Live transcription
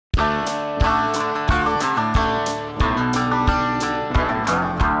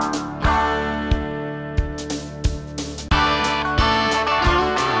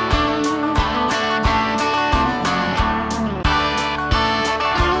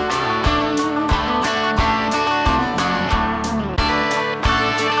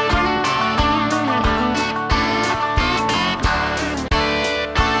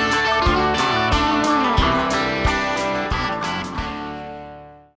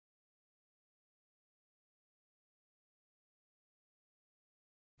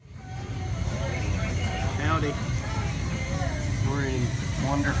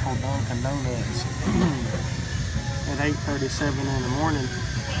beautiful Dunkin' Donuts at 8:37 in the morning.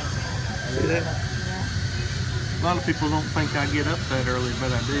 See that? A lot of people don't think I get up that early,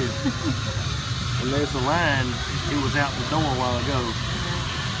 but I do. And there's a line. It was out the door a while ago.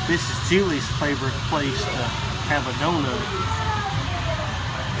 This is Julie's favorite place to have a donut.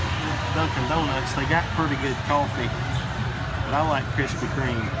 Dunkin' Donuts, they got pretty good coffee, but I like Krispy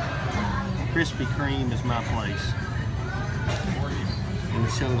Kreme. Krispy Kreme is my place. And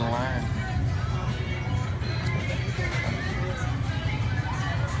show the line.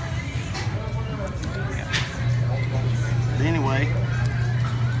 But anyway,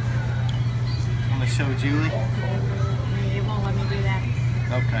 I'm going to show Julie. It won't let me do that.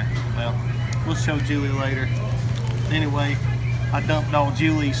 Okay, well, we'll show Julie later. Anyway, I dumped all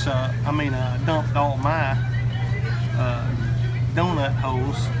Julie's, dumped all my donut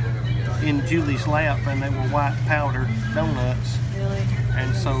holes in Julie's lap, and they were white powder donuts. Really?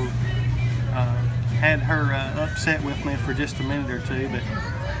 And so had her upset with me for just a minute or two, but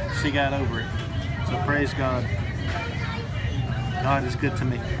she got over it. So praise God. God is good to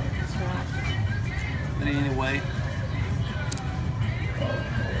me. That's right. But anyway,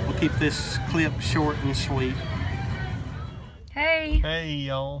 we'll keep this clip short and sweet. Hey. Hey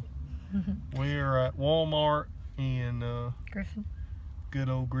y'all. We're at Walmart in Griffin. good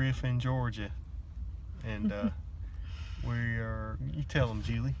old Griffin, Georgia. And you tell them,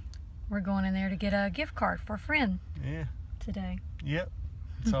 Julie. We're going in there to get a gift card for a friend. Yeah. Today. Yep.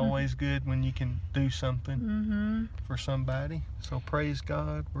 It's always good when you can do something for somebody. So praise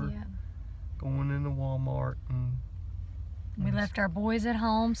God, we're going into Walmart. And we left our boys at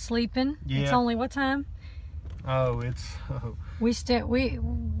home sleeping. Yeah. It's only what time? We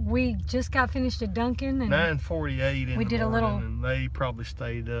just got finished at Dunkin' and 9:48 in we the did morning, a little, and they probably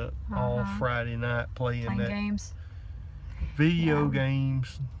stayed up all Friday night playing that games. video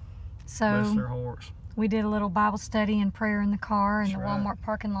games. Bless their So hearts. we did a little Bible study and prayer in the car in That's the right. Walmart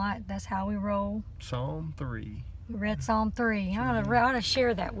parking lot. That's how we roll. Psalm 3. We read Psalm 3. I ought to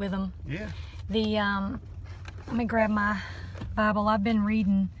share that with them. Yeah. Let me grab my Bible. I've been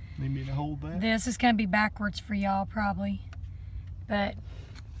reading. Need me to hold that? This is going to be backwards for y'all probably, but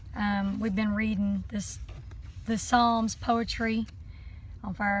we've been reading the Psalms poetry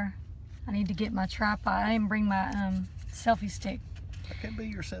on fire. I need to get my tripod. I didn't bring my selfie stick. That can be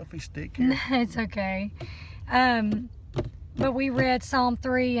your selfie stick here. It's okay. But we read Psalm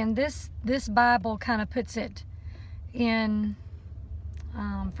 3, and this Bible kind of puts it in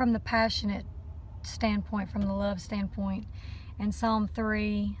from the passionate standpoint, from the love standpoint. And Psalm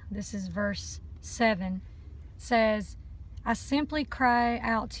 3, this is verse 7, says, I simply cry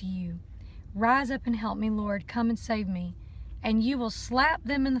out to you. Rise up and help me, Lord. Come and save me. And you will slap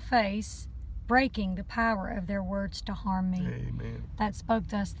them in the face, breaking the power of their words to harm me. Amen. That spoke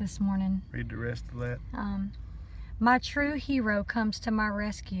to us this morning. Read the rest of that. My true hero comes to my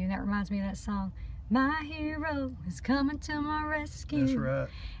rescue. That reminds me of that song. My hero is coming to my rescue. That's right.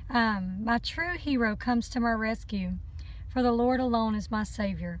 My true hero comes to my rescue. For the Lord alone is my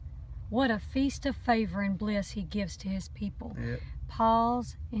Savior. What a feast of favor and bliss He gives to His people. Yep.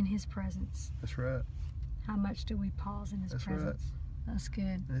 Pause in His presence. That's right. How much do we pause in His presence? Right. That's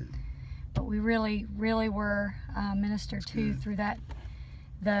good. Yeah. But we really, really were ministered to through that.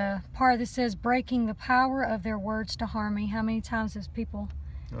 The part that says, breaking the power of their words to harm me. How many times has people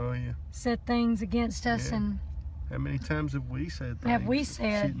said things against us? Yeah. And how many times have we said things? have we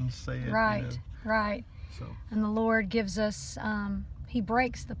said? Right, you know? right. So. And the Lord gives us, He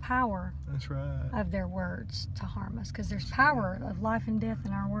breaks the power That's right. of their words to harm us, because there's power of life and death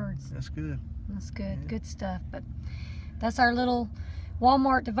in our words. That's good. That's good. Yeah. Good stuff. But that's our little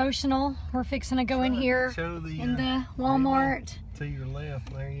Walmart devotional. We're fixing to go in here in the Walmart. To your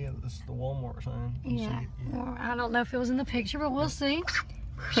left there, yeah, that's the Walmart sign. Yeah. Well, I don't know if it was in the picture, but we'll see.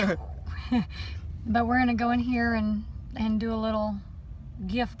 But we're going to go in here and do a little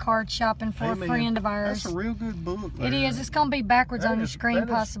gift card shopping for a friend of ours. That's a real good book. It is. It's going to be backwards on your screen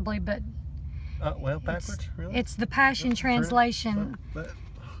possibly, but well, backwards, really? It's the Passion Translation.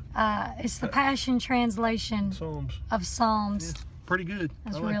 It's the Passion Translation of Psalms. Yeah, pretty good.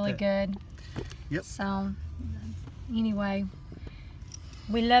 That's really good. Yep. So, anyway,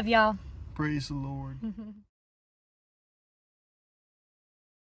 we love y'all. Praise the Lord.